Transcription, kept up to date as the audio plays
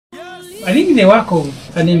I think the work of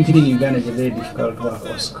an MP in Uganda is a very difficult work,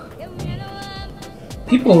 Oscar.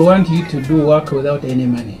 People want you to do work without any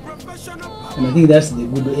money. And I think that's the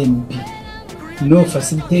good MP. No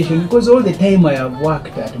facilitation, because all the time I have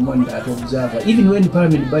worked at Monitor, at Observer, even when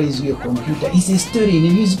Parliament buys you a computer, it's a story in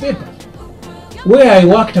a newspaper. Where I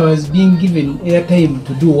worked, I was being given airtime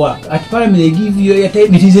to do work. At Parliament, they give you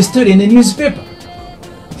airtime, it is a story in a newspaper.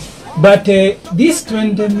 But this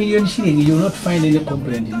 20 million shillings, you will not find any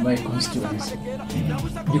complaint in my constituency.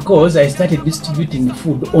 Because I started distributing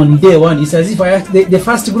food on day one. It's as if I asked, the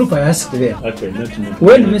first group I asked them. Okay,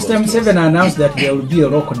 when Mr. Museveni announced that there will be a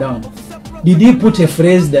lockdown, did he put a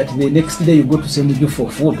phrase that the next day you go to Semuju for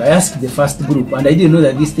food? I asked the first group, and I didn't know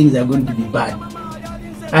that these things are going to be bad.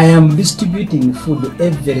 I am distributing food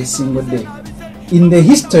every single day. In the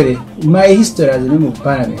history, my history as a member of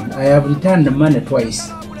Parliament, I have returned the money twice.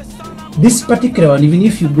 This particular one, even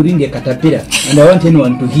if you bring a caterpillar, and I want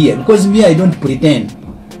anyone to hear, because me, I don't pretend.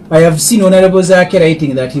 I have seen Honorable Zaki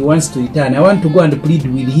writing that he wants to return. I want to go and plead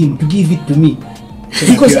with him to give it to me.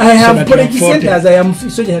 Because I have political centers, I am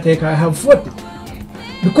soldier, I have fought.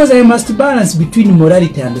 Because I must balance between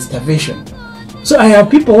morality and starvation. So I have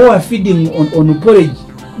people who are feeding on porridge,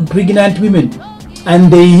 pregnant women,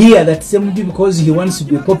 and they hear that somebody, because he wants to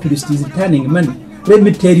be a populist, is returning money. Let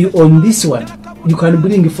me tell you, on this one, you can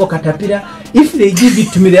bring 4 caterpillar. If they give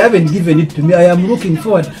it to me, they haven't given it to me. I am looking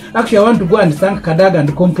forward. Actually, I want to go and thank Kadaga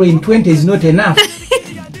and complain 20 is not enough.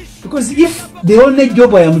 Because if the only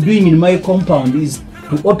job I am doing in my compound is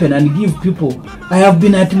to open and give people, I have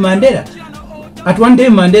been at Mandela. At one day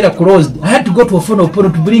Mandela closed. I had to go to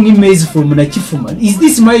Ofonopono to bring emails from Nachifuman. Is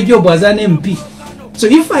this my job as an MP? So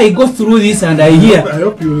if I go through this and I hear, I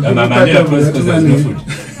hope you will Mandela closed because there's no food.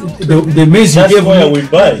 The maize you gave me,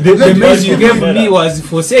 the maize you gave me was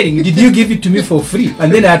for selling. Did you give it to me for free?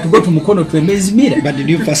 And then I had to go to Mukono to a maize miller. But did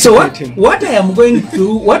you facilitate him? What I am going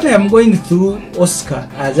through, Oscar,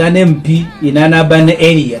 as an MP in an urban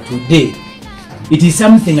area today, it is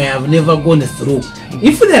something I have never gone through.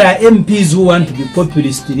 If there are MPs who want to be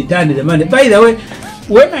populist to return the money, by the way,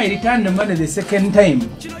 when I returned the money the second time,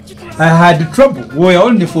 I had trouble. We were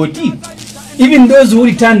only 14. Even those who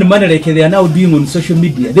returned the money like they are now doing on social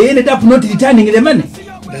media, they ended up not returning the money.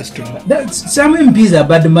 That's true. Some MPs are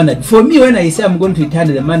bad mannered. For me, when I say I'm going to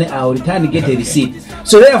return the money, I will return and get a receipt.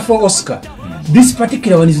 So therefore, Oscar, this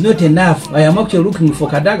particular one is not enough. I am actually looking for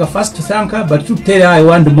Kadaga first to thank her, but to tell her I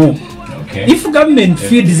want more. Okay. If government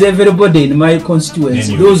feeds everybody in my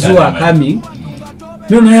constituency, those who are coming,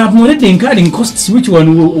 no, I have already incurring costs. Which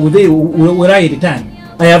one will I return?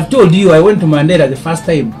 I have told you I went to Mandela the first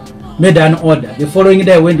time, made an order. The following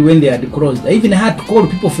day I went when they had closed. I even had to call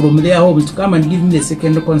people from their homes to come and give me the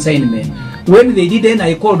second consignment. When they didn't,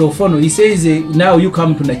 I called Ofono. He says, now you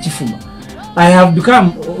come to Nachifuma. I have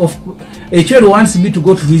become, a child wants me to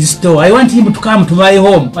go to his store. I want him to come to my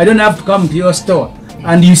home. I don't have to come to your store.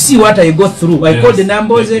 And you see what I go through. I called the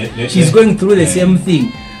numbers, she's going through the same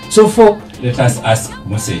thing. So let us ask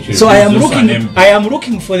Mose. So I am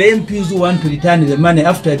looking for the MPs who want to return the money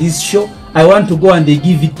after this show. I want to go and they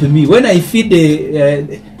give it to me. When I feed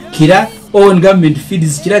the Kira, or when government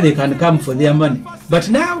feeds Kira, they can come for their money. But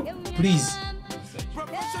now, please,